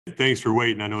thanks for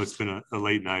waiting. I know it's been a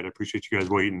late night. I appreciate you guys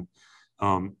waiting.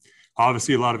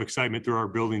 Obviously, a lot of excitement through our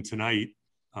building tonight.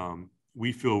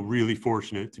 We feel really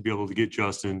fortunate to be able to get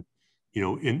Justin,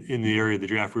 in the area of the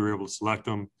draft. We were able to select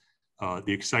him.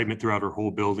 The excitement throughout our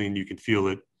whole building, you can feel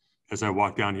it as I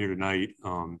walk down here tonight.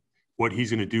 What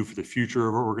he's going to do for the future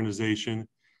of our organization.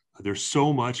 There's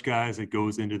so much, guys, that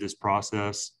goes into this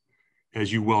process,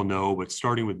 as you well know, but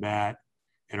starting with Matt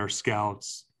and our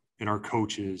scouts and our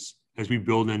coaches as we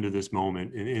build into this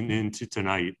moment and into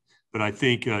tonight. But I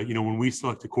think, when we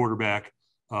select a quarterback,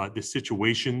 the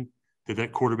situation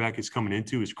that quarterback is coming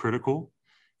into is critical.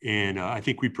 And I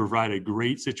think we provide a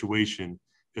great situation,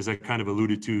 as I kind of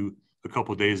alluded to a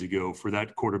couple of days ago, for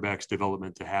that quarterback's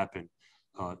development to happen.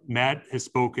 Matt has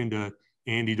spoken to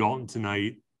Andy Dalton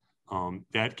tonight.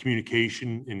 That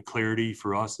communication and clarity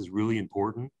for us is really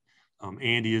important.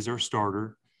 Andy is our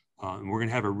starter, and we're going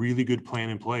to have a really good plan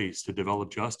in place to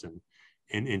develop Justin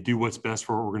and do what's best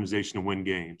for our organization to win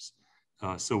games.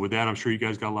 So with that, I'm sure you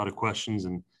guys got a lot of questions,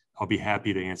 and I'll be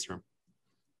happy to answer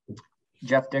them.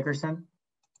 Jeff Dickerson.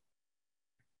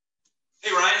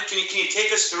 Hey, Ryan, can you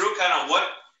take us through kind of what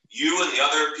you and the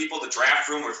other people in the draft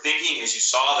room were thinking as you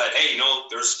saw that, hey,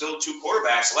 there's still two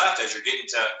quarterbacks left as you're getting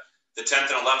to the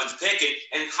 10th and 11th pick,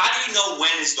 and how do you know when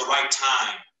is the right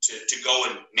time to go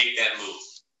and make that move?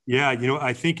 Yeah,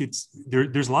 I think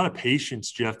there's a lot of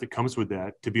patience, Jeff, that comes with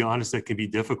that. To be honest, that can be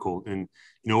difficult. And,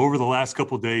 over the last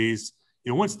couple of days,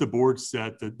 once the board's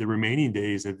set, the remaining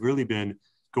days have really been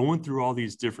going through all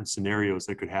these different scenarios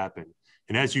that could happen.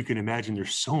 And as you can imagine,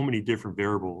 there's so many different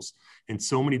variables and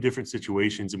so many different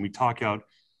situations, and we talk out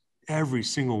every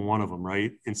single one of them,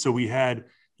 right? And so we had,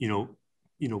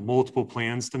 multiple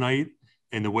plans tonight,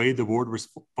 and the way the board was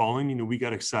falling, we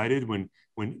got excited when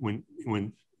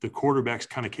the quarterbacks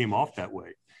kind of came off that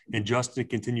way, and Justin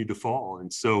continued to fall.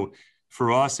 And so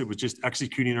for us, it was just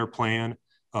executing our plan,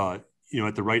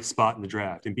 at the right spot in the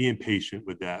draft and being patient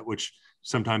with that, which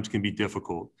sometimes can be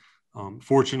difficult.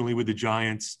 Fortunately, with the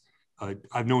Giants,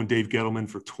 I've known Dave Gettleman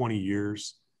for 20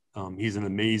 years. He's an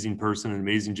amazing person, an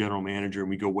amazing general manager, and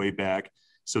we go way back.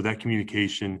 So that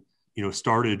communication,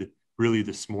 started really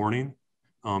this morning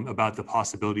about the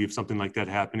possibility of something like that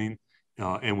happening.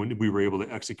 And when we were able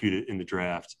to execute it in the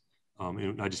draft,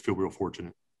 and I just feel real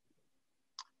fortunate.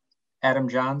 Adam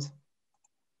Johns.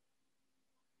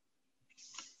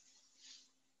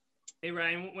 Hey,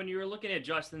 Ryan, when you were looking at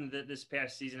Justin this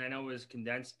past season, I know it was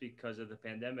condensed because of the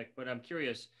pandemic, but I'm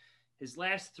curious, his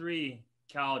last three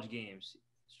college games,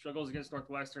 struggles against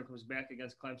Northwestern, comes back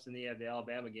against Clemson, he had the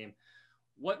Alabama game.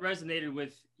 What resonated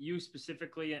with you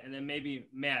specifically, and then maybe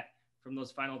Matt, from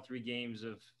those final three games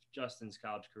of Justin's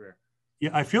college career? Yeah,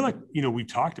 I feel like, we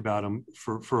talked about him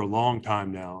for a long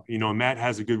time now. Matt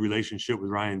has a good relationship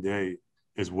with Ryan Day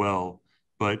as well.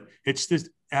 But it's just,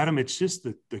 Adam, it's just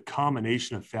the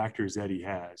combination of factors that he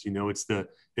has.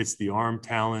 It's the arm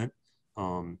talent,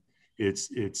 it's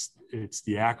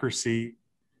the accuracy,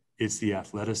 it's the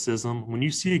athleticism. When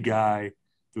you see a guy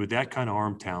with that kind of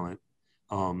arm talent,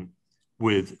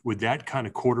 with that kind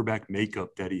of quarterback makeup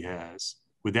that he has,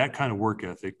 with that kind of work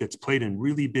ethic, that's played in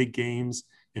really big games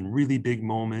and really big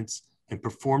moments and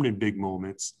performed in big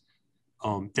moments,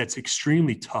 that's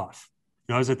extremely tough.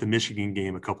 I was at the Michigan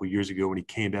game a couple of years ago when he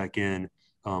came back in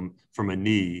from a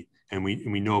knee, and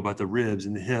we know about the ribs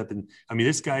and the hip. And I mean,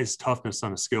 this guy's toughness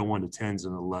on a scale 1 to 10 is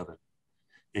an 11.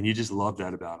 And you just love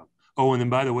that about him. Oh, and then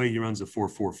by the way, he runs a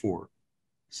 4.44.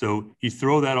 So you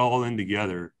throw that all in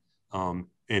together, and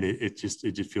it just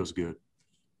feels good.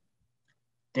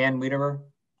 Dan Wiederer.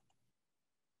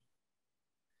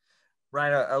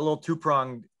 Ryan, a little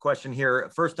two-pronged question here.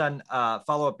 First, on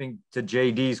follow-upping to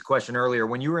JD's question earlier,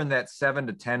 when you were in that 7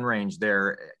 to 10 range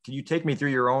there, can you take me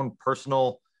through your own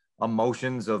personal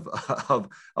emotions of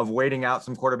waiting out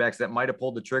some quarterbacks that might have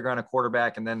pulled the trigger on a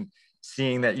quarterback and then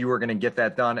seeing that you were going to get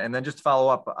that done? And then just follow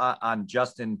up on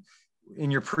Justin,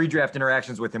 in your pre-draft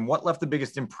interactions with him, what left the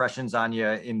biggest impressions on you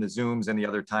in the Zooms and the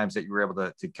other times that you were able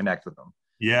to connect with him?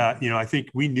 Yeah, I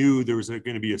think we knew there was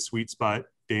going to be a sweet spot,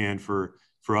 Dan, for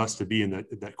us to be in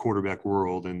that quarterback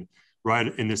world, and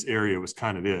right in this area was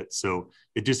kind of it. So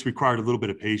it just required a little bit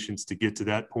of patience to get to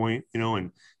that point,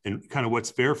 and kind of what's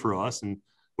fair for us and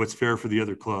what's fair for the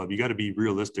other club. You got to be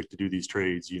realistic to do these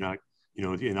trades. You're not,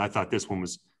 and I thought this one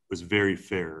was very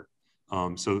fair.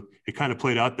 So it kind of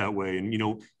played out that way.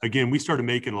 And, again, we started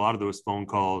making a lot of those phone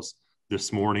calls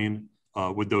this morning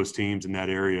with those teams in that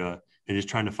area, and just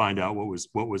trying to find out what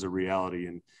was a reality.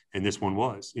 And this one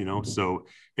was, so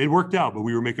it worked out, but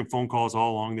we were making phone calls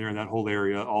all along there in that whole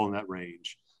area, all in that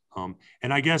range.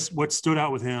 And I guess what stood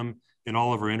out with him in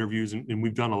all of our interviews, and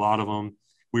we've done a lot of them,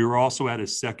 we were also at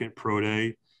his second pro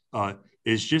day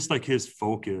is just like his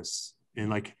focus and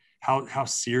like how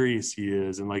serious he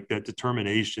is and like that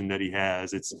determination that he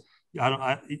has.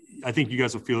 I think you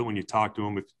guys will feel it when you talk to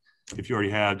him. If you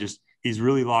already have, just he's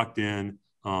really locked in.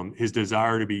 His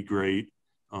desire to be great.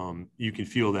 You can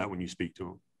feel that when you speak to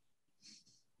him.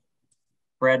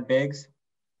 Brad Biggs.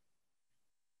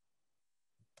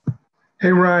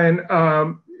 Hey,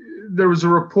 Ryan. There was a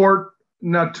report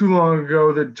not too long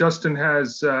ago that Justin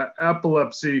has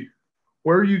epilepsy.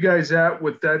 Where are you guys at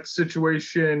with that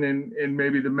situation and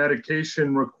maybe the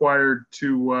medication required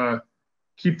to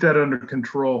keep that under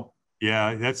control?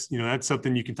 Yeah, that's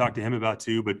something you can talk to him about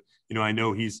too. But, I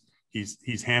know he's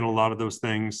handled a lot of those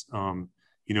things,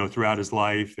 throughout his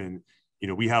life. And,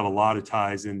 we have a lot of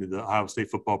ties into the Ohio State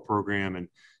football program, and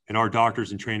our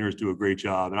doctors and trainers do a great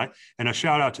job. And a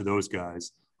shout out to those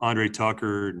guys, Andre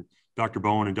Tucker and Dr.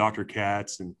 Bowen and Dr.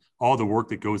 Katz, and all the work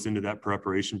that goes into that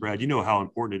preparation. Brad, you know how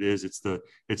important it is. It's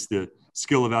the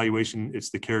skill evaluation, it's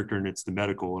the character, and it's the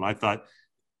medical. And I thought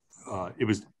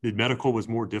the medical was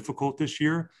more difficult this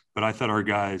year, but I thought our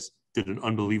guys did an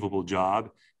unbelievable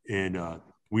job, and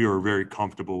we were very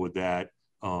comfortable with that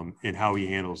and how he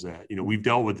handles that. We've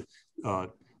dealt with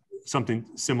something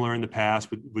similar in the past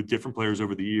with different players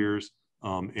over the years,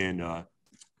 and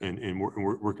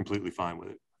we're completely fine with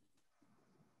it.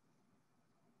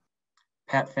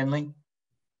 Pat Finley.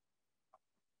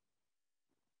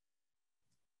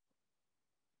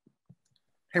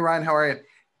 Hey, Ryan, how are you?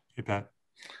 Hey, Pat.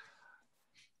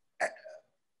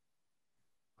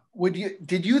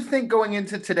 Did you think going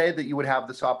into today that you would have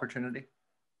this opportunity?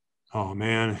 Oh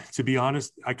man, to be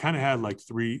honest, I kind of had like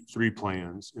three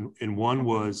plans. And one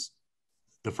was,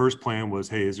 the first plan was,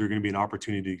 hey, is there going to be an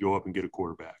opportunity to go up and get a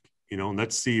quarterback? And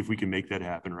let's see if we can make that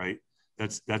happen, right?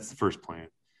 That's the first plan.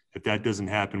 If that doesn't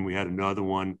happen, we had another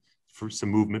one for some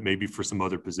movement, maybe for some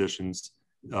other positions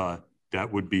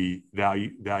that would be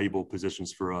valuable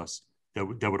positions for us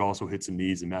that would also hit some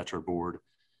needs and match our board.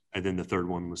 And then the third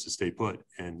one was to stay put.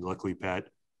 And luckily, Pat,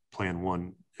 plan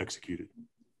one executed.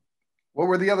 What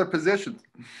were the other positions?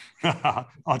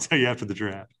 I'll tell you after the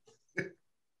draft.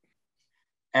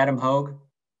 Adam Hogue.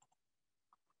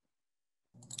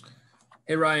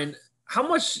 Hey, Ryan, how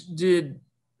much did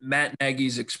Matt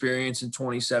Nagy's experience in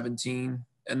 2017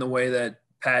 and the way that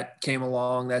Pat came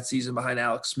along that season behind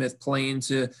Alex Smith play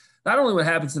into not only what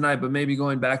happened tonight, but maybe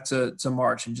going back to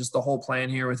March and just the whole plan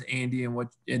here with Andy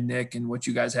and Nick and what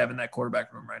you guys have in that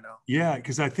quarterback room right now? Yeah,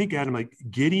 because I think, Adam, like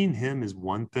getting him is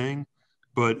one thing,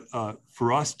 but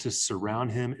for us to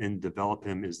surround him and develop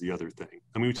him is the other thing.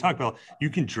 I mean, we talk about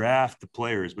you can draft the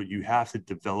players, but you have to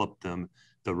develop them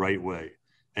the right way.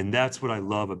 And that's what I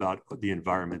love about the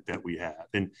environment that we have.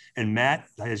 And Matt,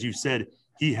 as you said,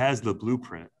 he has the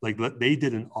blueprint. Like they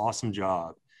did an awesome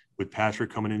job with Patrick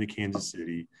coming into Kansas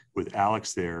City, with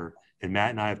Alex there. And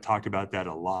Matt and I have talked about that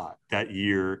a lot that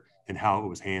year and how it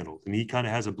was handled. And he kind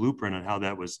of has a blueprint on how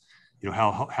that was,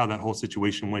 how that whole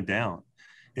situation went down.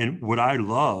 And what I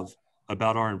love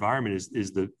about our environment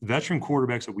is the veteran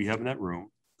quarterbacks that we have in that room.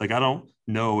 Like, I don't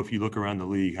know if you look around the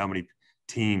league, how many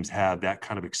teams have that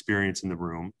kind of experience in the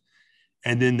room.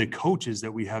 And then the coaches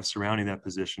that we have surrounding that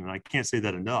position. And I can't say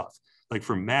that enough. Like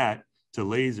from Matt to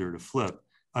Laser to Flip.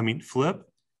 I mean, Flip,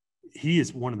 he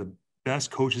is one of the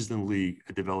best coaches in the league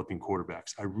at developing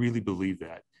quarterbacks. I really believe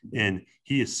that. And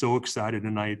he is so excited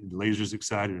tonight. And Laser's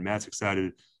excited and Matt's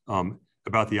excited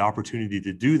about the opportunity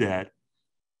to do that,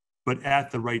 but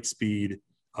at the right speed,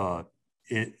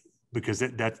 because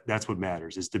that's what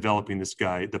matters, is developing this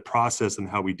guy. The process and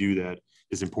how we do that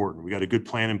is important. We got a good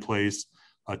plan in place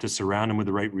to surround him with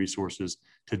the right resources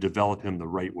to develop him the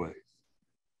right way.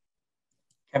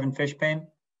 Kevin Fishbane.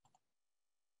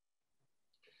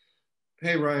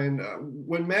 Hey, Ryan,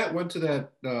 when Matt went to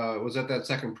that, was at that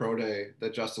second pro day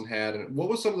that Justin had, and what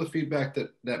was some of the feedback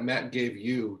that Matt gave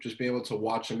you, just being able to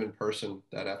watch him in person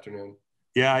that afternoon?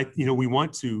 Yeah, we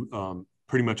went to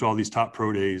pretty much all these top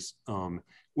pro days,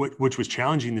 which was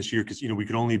challenging this year because, we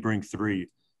could only bring 3.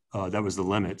 That was the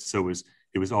limit. So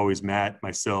it was always Matt,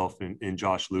 myself, and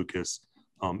Josh Lucas.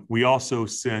 We also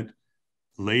sent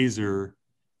Laser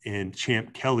and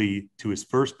Champ Kelly to his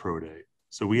first pro day.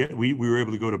 So we were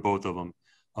able to go to both of them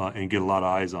and get a lot of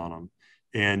eyes on them.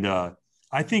 And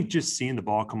I think just seeing the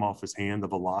ball come off his hand, the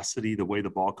velocity, the way the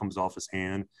ball comes off his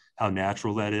hand, how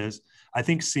natural that is. I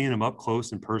think seeing him up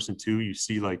close in person too, you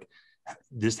see like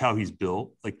just how he's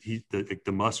built, like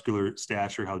the muscular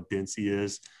stature, how dense he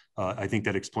is. I think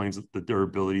that explains the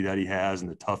durability that he has and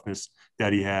the toughness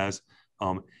that he has.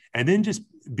 And then just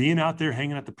being out there,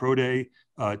 hanging at the pro day,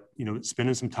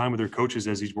 spending some time with their coaches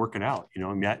as he's working out.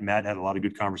 Matt had a lot of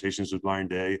good conversations with Ryan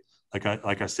Day.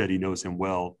 Like I said, he knows him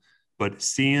well. but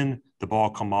seeing the ball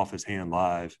come off his hand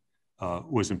live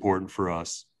was important for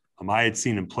us. I had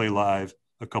seen him play live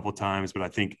a couple of times, but I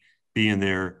think being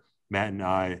there, Matt and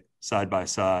I side by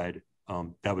side,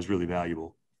 that was really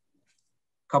valuable.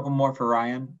 Couple more for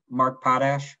Ryan. Mark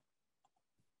Potash.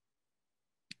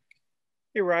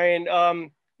 Hey, Ryan.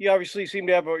 You obviously seem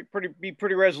to have be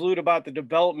pretty resolute about the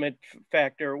development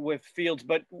factor with Fields,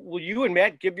 but will you and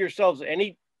Matt give yourselves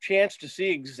any chance to see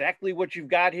exactly what you've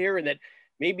got here, and that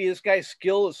maybe this guy's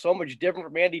skill is so much different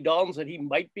from Andy Dalton's that he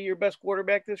might be your best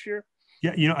quarterback this year?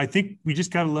 Yeah, I think we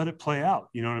just got to let it play out.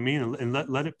 You know what I mean? And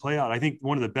let it play out. I think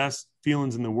one of the best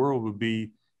feelings in the world would be,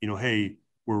 hey,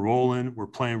 we're rolling, we're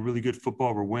playing really good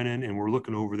football, we're winning, and we're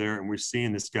looking over there and we're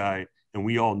seeing this guy, and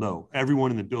we all know,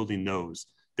 everyone in the building knows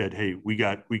that, hey, we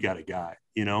got a guy,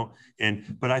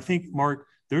 but I think, Mark,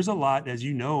 there's a lot, as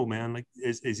you know, man, like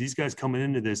as these guys coming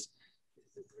into this,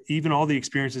 even all the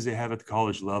experiences they have at the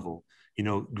college level,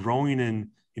 growing in,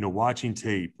 watching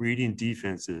tape, reading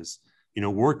defenses,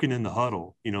 working in the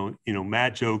huddle,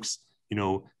 Matt jokes,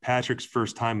 Patrick's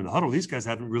first time in the huddle. These guys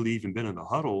haven't really even been in the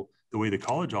huddle the way the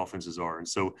college offenses are. And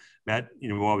so Matt,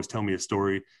 will always tell me a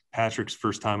story. Patrick's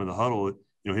first time in the huddle,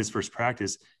 his first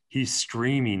practice, he's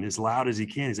screaming as loud as he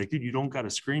can. He's like, dude, you don't got to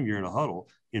scream. You're in a huddle,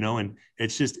 and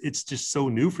it's just so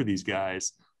new for these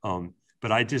guys.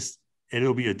 But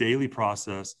it'll be a daily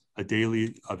process, a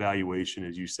daily evaluation,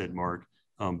 as you said, Mark.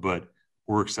 But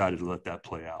we're excited to let that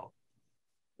play out.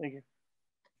 Thank you.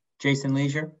 Jason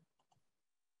Leisure.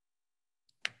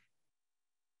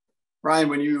 Ryan,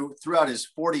 when you threw out his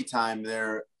 40 time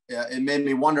there, it made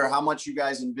me wonder how much you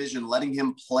guys envision letting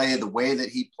him play the way that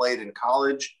he played in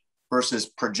college versus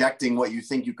projecting what you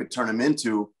think you could turn him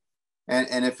into.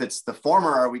 And if it's the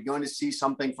former, are we going to see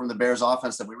something from the Bears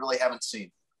offense that we really haven't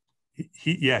seen?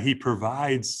 He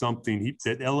provides something,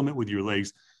 that element with your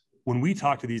legs. When we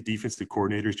talk to these defensive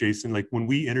coordinators, Jason, like when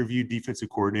we interview defensive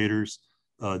coordinators,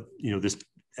 this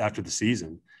after the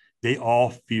season, they all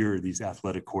fear these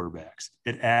athletic quarterbacks.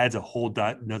 It adds a whole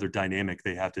another dynamic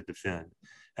they have to defend.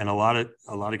 And a lot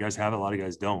of guys have it, a lot of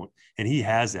guys don't. And he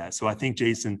has that. So I think,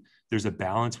 Jason, there's a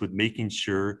balance with making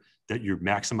sure that you're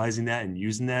maximizing that and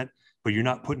using that, but you're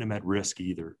not putting them at risk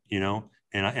either,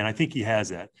 And I think he has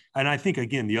that. And I think,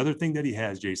 again, the other thing that he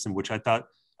has, Jason, which I thought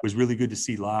was really good to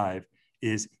see live,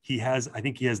 is I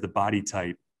think he has the body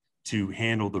type to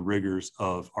handle the rigors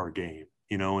of our game,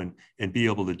 and be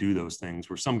able to do those things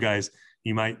where some guys,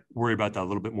 you might worry about that a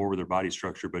little bit more with their body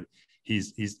structure, but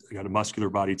he's got a muscular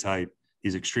body type.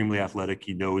 He's extremely athletic.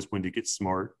 He knows when to get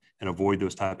smart and avoid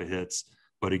those type of hits.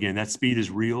 But again, that speed is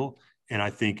real. And I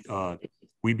think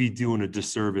we'd be doing a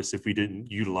disservice if we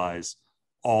didn't utilize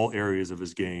all areas of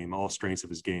his game, all strengths of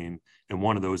his game. And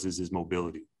one of those is his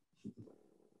mobility.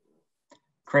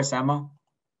 Chris Emma.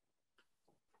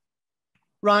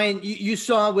 Ryan, you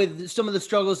saw with some of the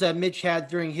struggles that Mitch had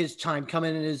during his time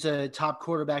coming in as a top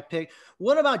quarterback pick.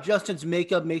 What about Justin's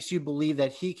makeup makes you believe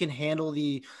that he can handle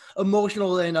the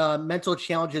emotional and mental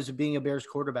challenges of being a Bears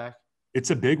quarterback? It's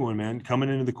a big one, man. Coming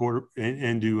into the quarter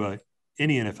into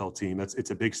any NFL team, it's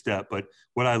a big step. But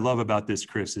what I love about this,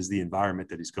 Chris, is the environment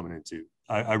that he's coming into.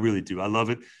 I really do. I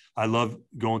love it. I love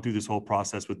going through this whole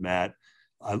process with Matt.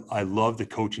 I love the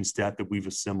coaching staff that we've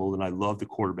assembled, and I love the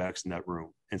quarterbacks in that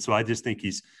room. And so I just think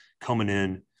he's coming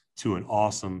in to an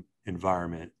awesome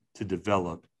environment to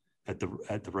develop at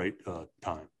the right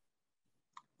time.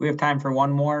 We have time for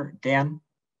one more. Dan.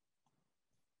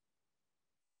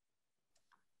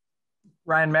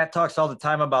 Ryan, Matt talks all the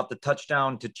time about the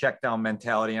touchdown to check down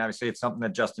mentality. And obviously it's something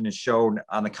that Justin has shown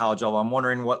on the college level. I'm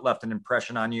wondering what left an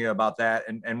impression on you about that,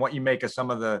 and what you make of some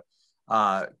of the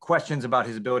questions about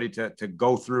his ability to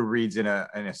go through reads in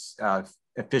a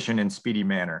efficient and speedy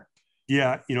manner.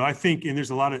 Yeah, I think, and there's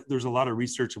a lot of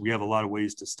research, and we have a lot of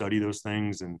ways to study those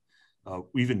things, and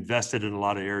we've invested in a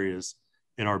lot of areas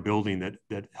in our building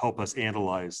that help us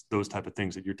analyze those type of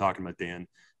things that you're talking about, Dan.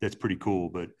 That's pretty cool.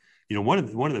 But one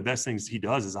of the best things he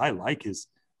does is I like his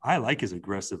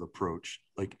aggressive approach,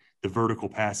 like the vertical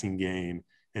passing game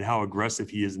and how aggressive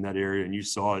he is in that area. And you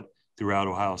saw it throughout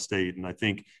Ohio State. And I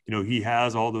think, he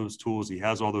has all those tools. He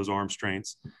has all those arm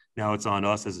strengths. Now it's on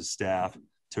us as a staff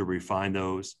to refine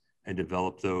those and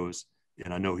develop those.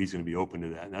 And I know he's going to be open to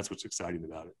that. And that's what's exciting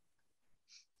about it.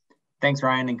 Thanks,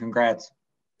 Ryan, and congrats.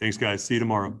 Thanks, guys. See you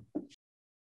tomorrow.